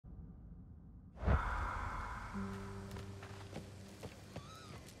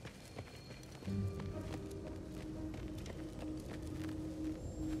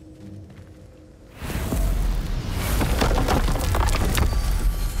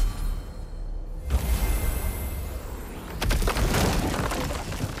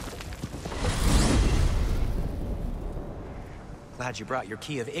Glad you brought your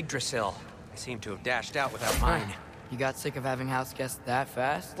key of Yggdrasil. I seem to have dashed out without mine. You got sick of having house guests that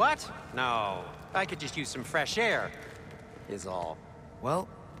fast? What? No. I could just use some fresh air, is all. Well,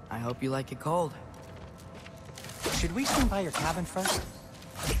 I hope you like it cold. Should we swing by your cabin first?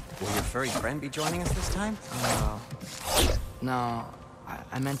 Will your furry friend be joining us this time? No.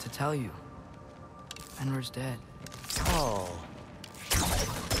 I meant to tell you. Fenrir's dead. Oh.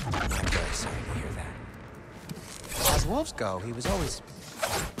 I'm very sorry to hear that. As wolves go, he was always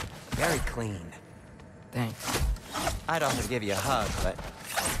very clean. Thanks. I'd offer to give you a hug, but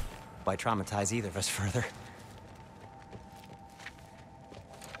why traumatize either of us further?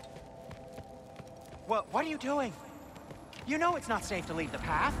 What are you doing? You know it's not safe to leave the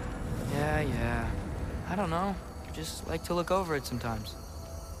path. Yeah. I don't know. Just like to look over it sometimes.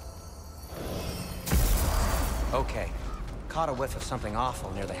 Okay. Caught a whiff of something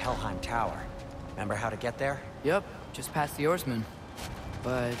awful near the Helheim Tower. Remember how to get there? Yep, just past the oarsman.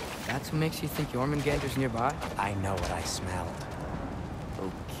 But that's what makes you think Jormungandr's nearby? I know what I smelled.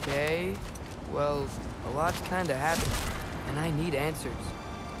 Okay. Well, a lot's kinda happened, and I need answers.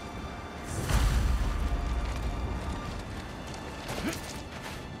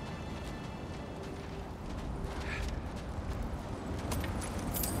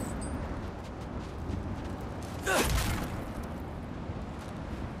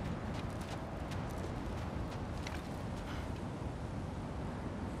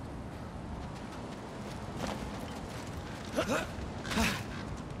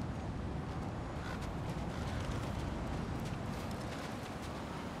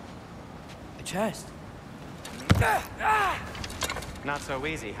 A chest. Not so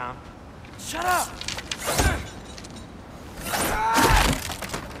easy, huh? Shut up!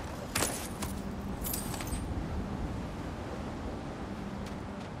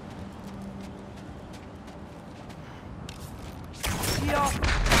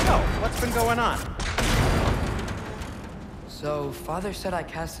 So, what's been going on? So, Father said I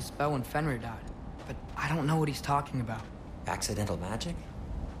cast a spell when Fenrir died, but I don't know what he's talking about. Accidental magic?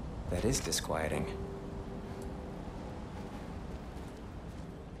 That is disquieting.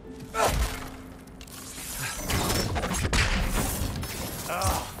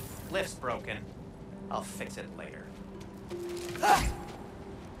 Oh, lift's broken. I'll fix it later.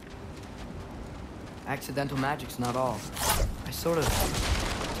 Accidental magic's not all. I sort of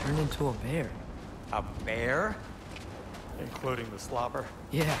turned into a bear. A bear? Including the slobber?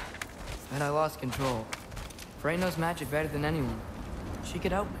 Yeah, and I lost control. Frey knows magic better than anyone. She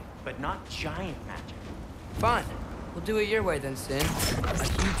could help me. But not giant magic. Fine. We'll do it your way then, Sin. A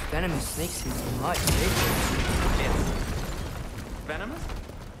huge venomous snake seems much safer. It's venomous?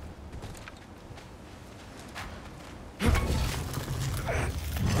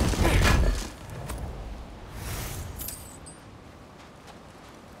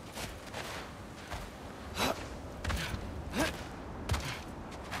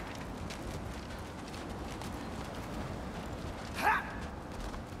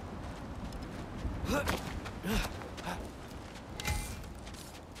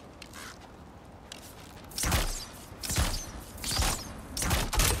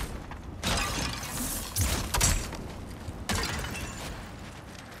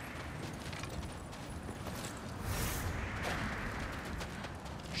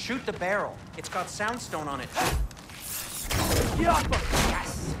 Shoot the barrel. It's got soundstone on it.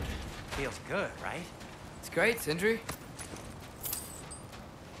 Yes! Feels good, right? It's great, Sindri.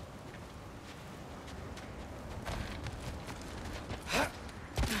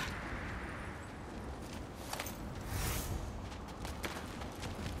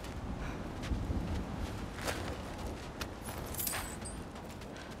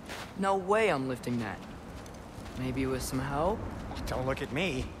 No way I'm lifting that. Maybe with some help? Don't look at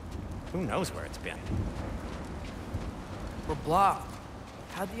me. Who knows where it's been? We're blocked.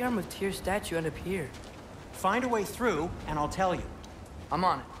 How'd the Arm of Tyr statue end up here? Find a way through, and I'll tell you. I'm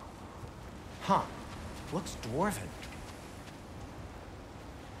on it. Huh. Looks dwarven.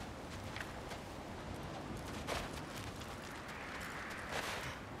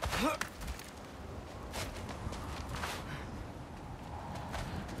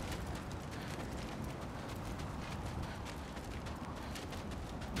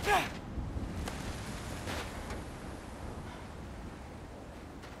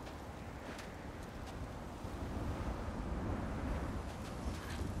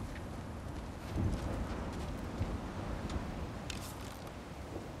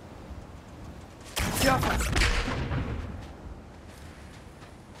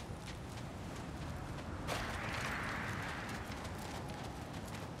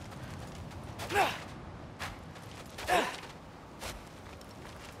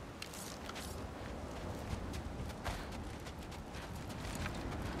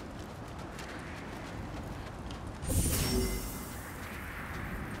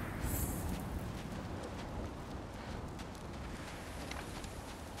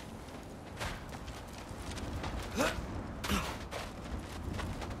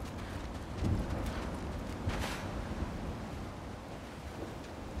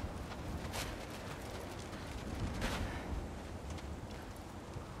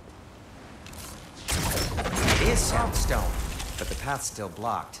 Southstone, but the path's still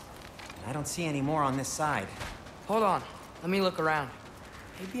blocked. And I don't see any more on this side. Hold on. Let me look around.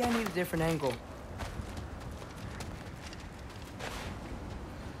 Maybe I need a different angle.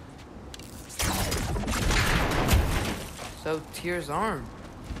 So, Tyr's arm.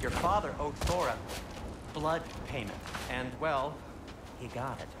 Your father owed Thor a blood payment, and, well, he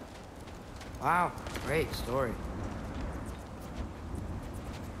got it. Wow, great story.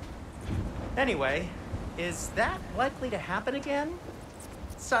 Anyway, is that likely to happen again?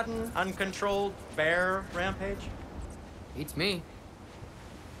 Sudden, uncontrolled bear rampage? Beats me.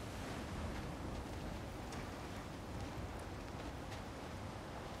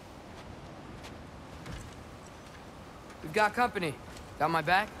 We've got company. Got my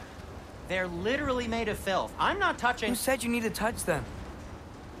back? They're literally made of filth. I'm not touching... Who said you need to touch them?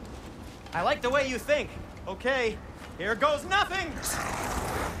 I like the way you think. Okay, here goes nothing!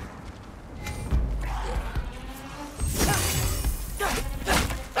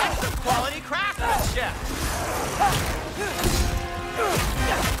 That's some quality craftsmanship!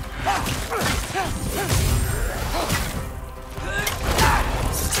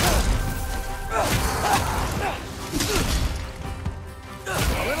 A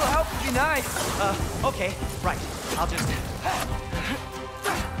little help would be nice. Okay, right. I'll just...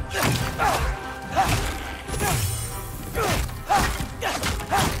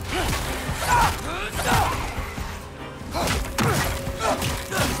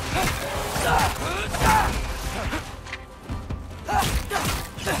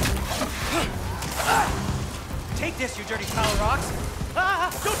 Take this, you dirty pile of rocks! Ah,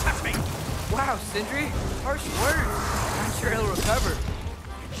 don't touch me! Wow, Sindri. Harsh words. I'm sure he'll recover.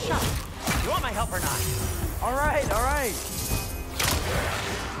 Shut up. You want my help or not? All right, all right.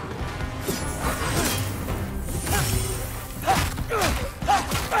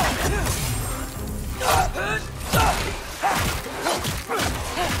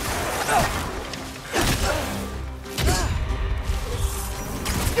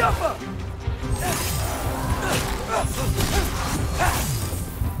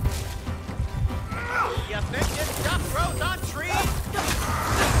 You think this stuff grows on trees?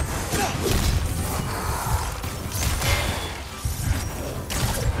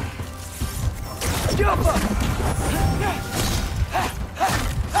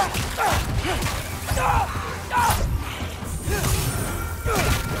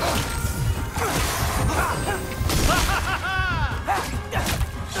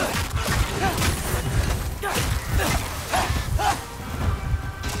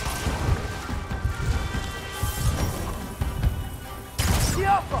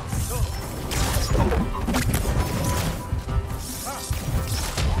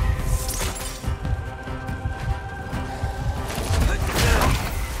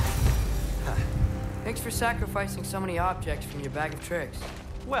 Thanks for sacrificing so many objects from your bag of tricks.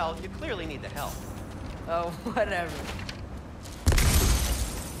 Well, you clearly need the help. Oh, whatever.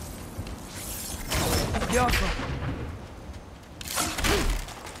 Yoko.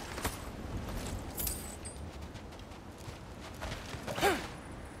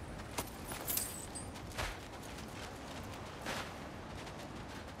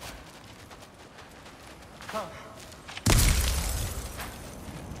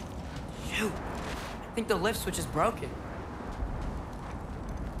 Shoot. I think the lift switch is broken.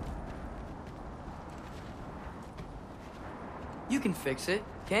 You can fix it,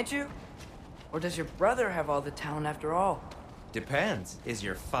 can't you? Or does your brother have all the talent after all? Depends. Is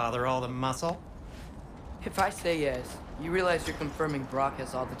your father all the muscle? If I say yes, you realize you're confirming Brock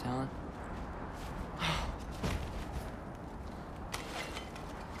has all the talent?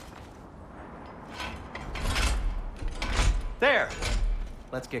 There!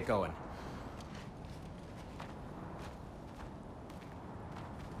 Let's get going.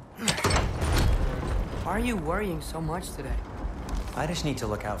 Why are you worrying so much today? I just need to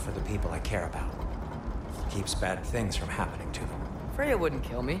look out for the people I care about. Keeps bad things from happening to them. Freya wouldn't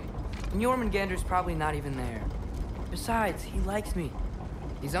kill me. And Jormungandr's probably not even there. Besides, he likes me.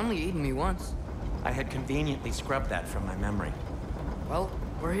 He's only eaten me once. I had conveniently scrubbed that from my memory. Well,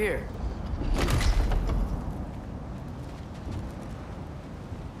 we're here.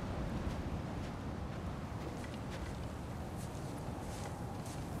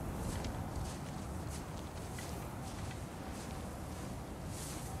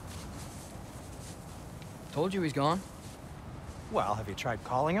 Told you he's gone. Well, have you tried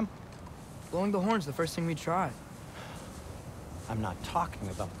calling him? Blowing the horn's the first thing we tried. I'm not talking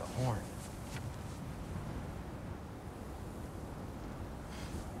about the horn.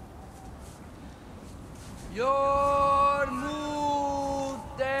 Jormungandr.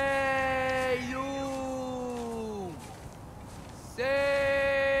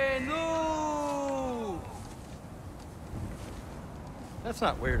 That's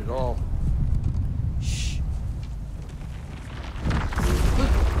not weird at all. Shh.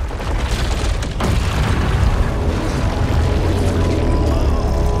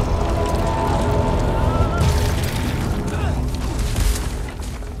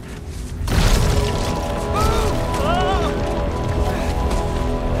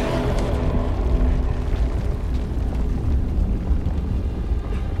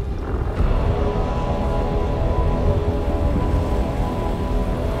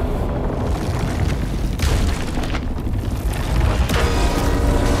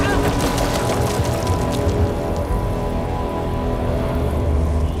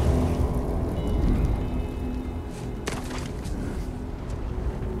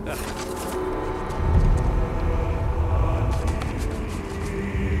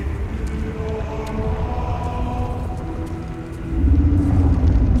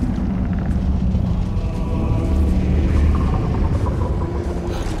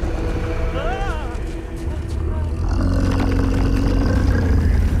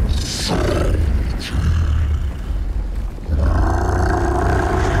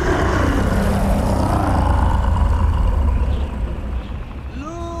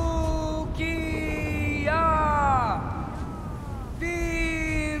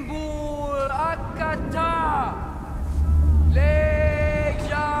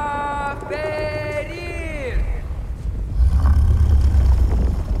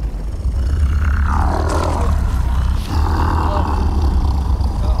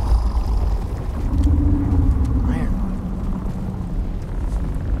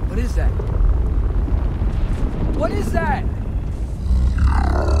 What is that?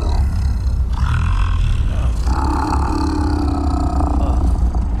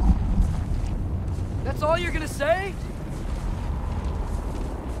 That's all you're gonna say?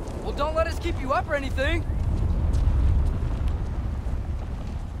 Well, don't let us keep you up or anything.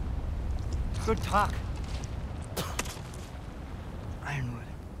 Good talk. Ironwood.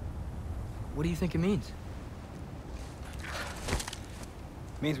 What do you think it means?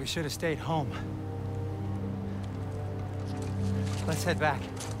 Means we should have stayed home. Let's head back.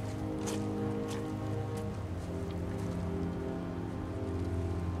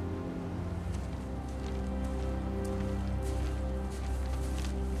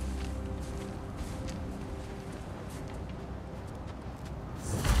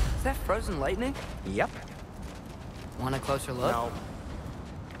 Is that frozen lightning? Yep. Want a closer look? No.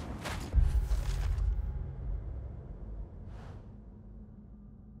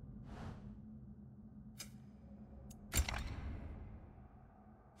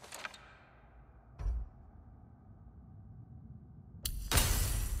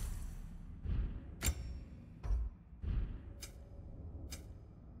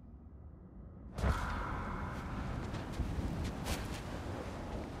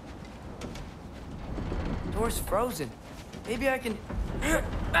 Door's frozen. Maybe I can...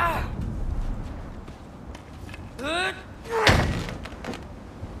 Ah!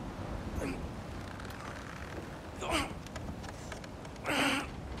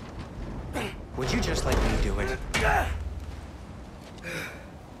 Would you just let me do it?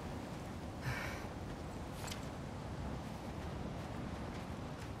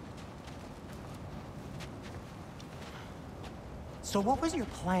 So what was your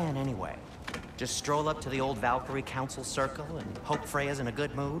plan anyway? Just stroll up to the old Valkyrie Council circle and hope Freya's in a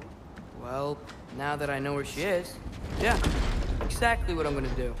good mood? Well, now that I know where she is, yeah, exactly what I'm gonna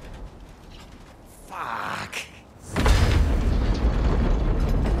do. Fuck.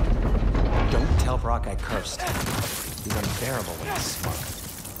 Don't tell Brock I cursed. He's unbearable when he's smug.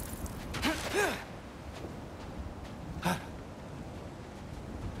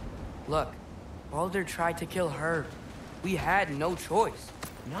 Look, Baldur tried to kill her. We had no choice.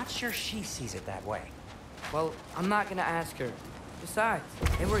 Not sure she sees it that way. Well, I'm not gonna ask her. Besides,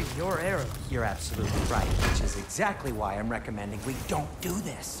 they were your arrows. You're absolutely right, which is exactly why I'm recommending we don't do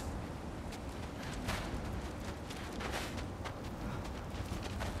this.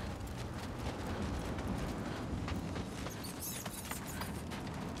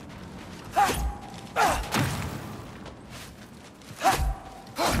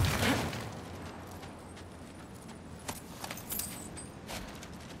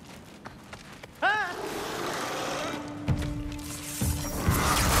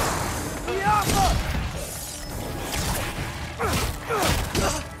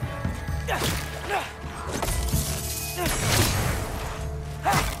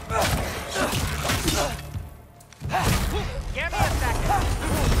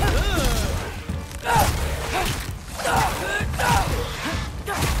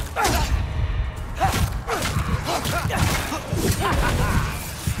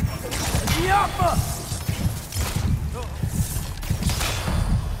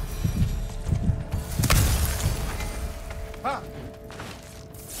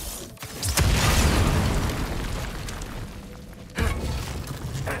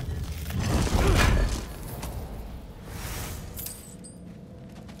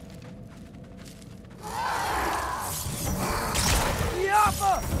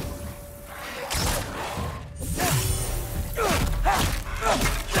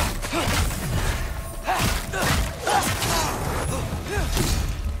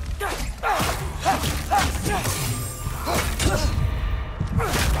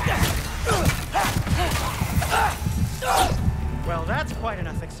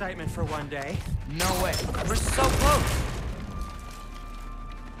 excitement for one day. No way. We're so close.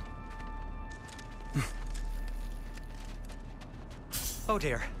 Oh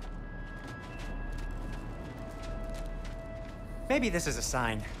dear. Maybe this is a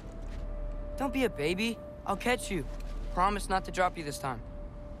sign. Don't be a baby. I'll catch you. Promise not to drop you this time.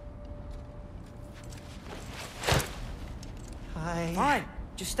 Fine.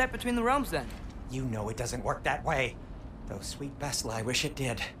 Just step between the realms then. You know it doesn't work that way. Though sweet Bessel, I wish it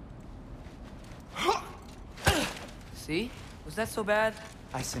did. See? Was that so bad?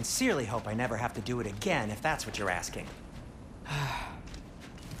 I sincerely hope I never have to do it again, if that's what you're asking.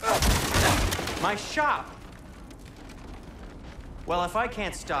 My shop! Well, if I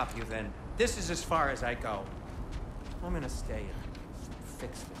can't stop you, then this is as far as I go. I'm gonna stay and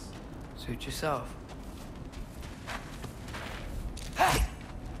fix this. Suit yourself.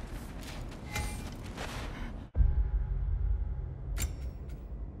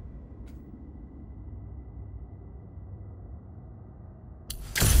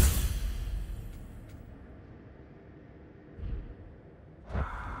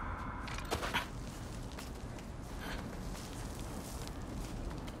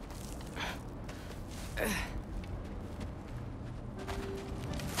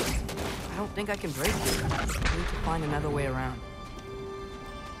 I don't think I can break it. I need to find another way around.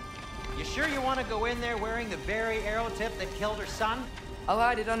 You sure you want to go in there wearing the very arrow tip that killed her son? I'll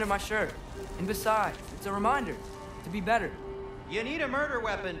hide it under my shirt. And besides, it's a reminder to be better. You need a murder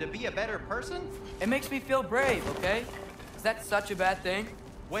weapon to be a better person? It makes me feel brave, okay? Is that such a bad thing?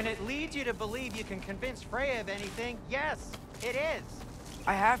 When it leads you to believe you can convince Freya of anything, yes, it is.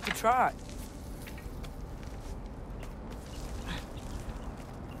 I have to try.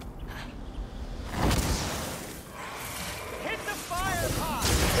 Hit the fire pot!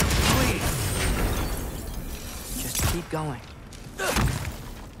 Please. Just keep going.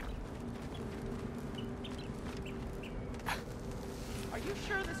 Are you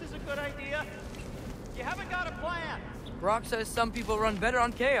sure this is a good idea? You haven't got a plan. Brock says some people run better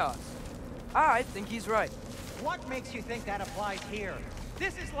on chaos. I think he's right. What makes you think that applies here?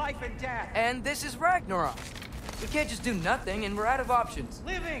 This is life and death. And this is Ragnarok. We can't just do nothing and we're out of options.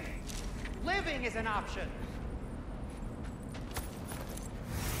 Living! Living is an option.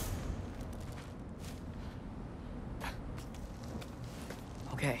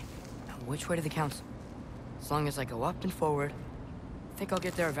 Okay, now which way to the council? As long as I go up and forward, I think I'll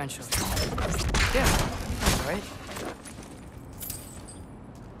get there eventually. Yeah, that's right.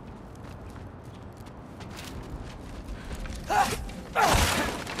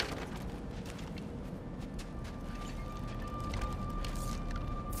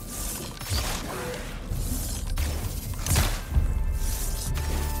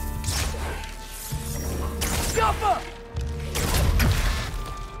 Guffa!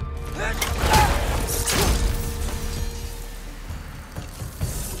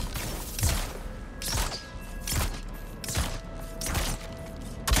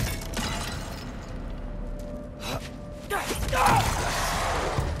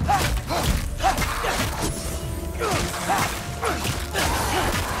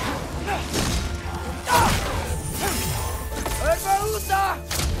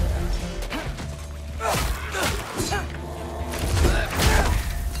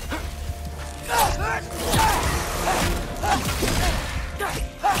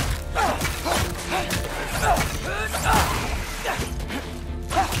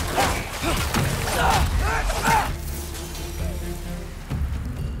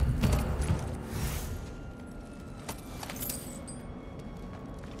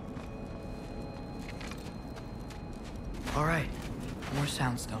 All right, more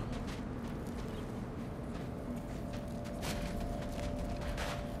soundstone.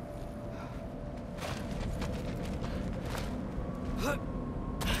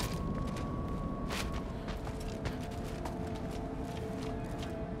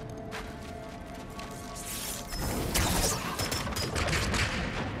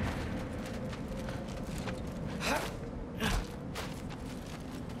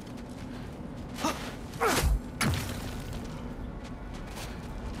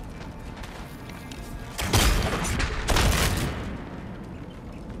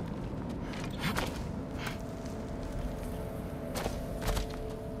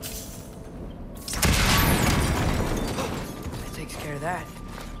 Care of that.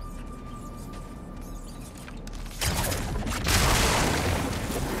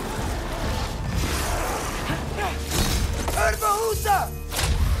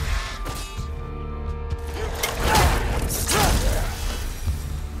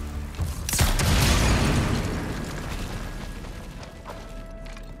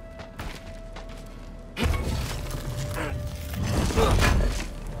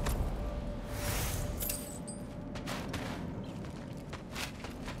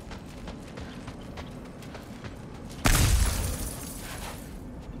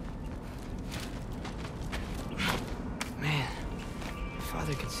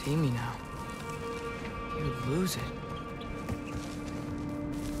 see me now. He would lose it.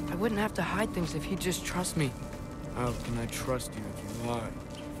 I wouldn't have to hide things if he'd just trust me. How can I trust you if you lie?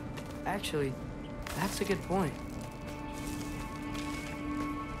 Actually, that's a good point.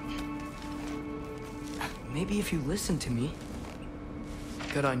 Maybe if you listen to me.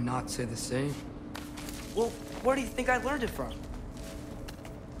 Could I not say the same? Well, where do you think I learned it from?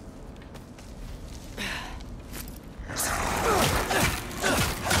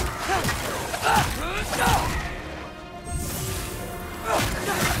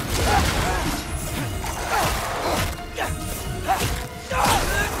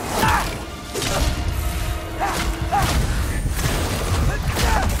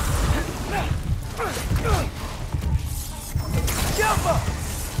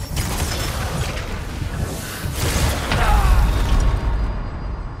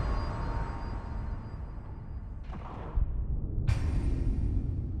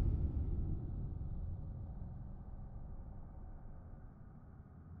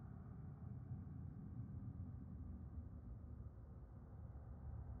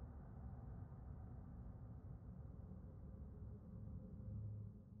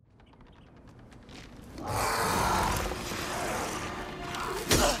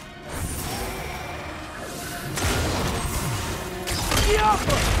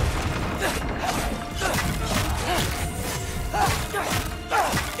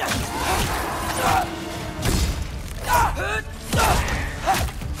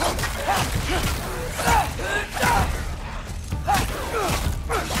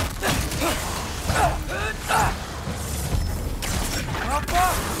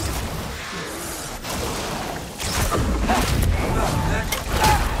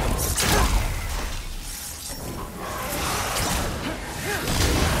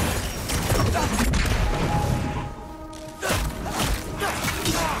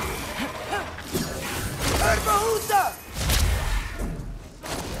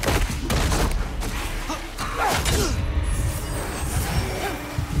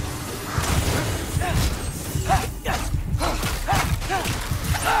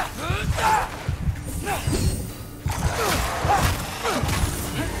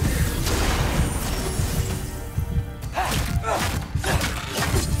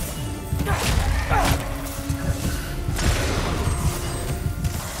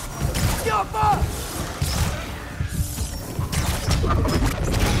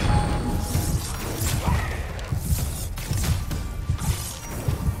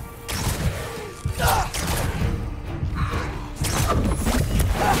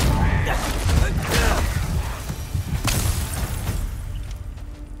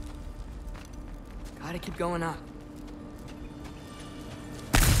 Gotta keep going up.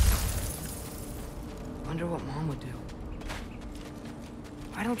 Wonder what Mom would do.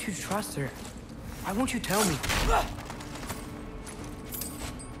 Why don't you trust her? Why won't you tell me?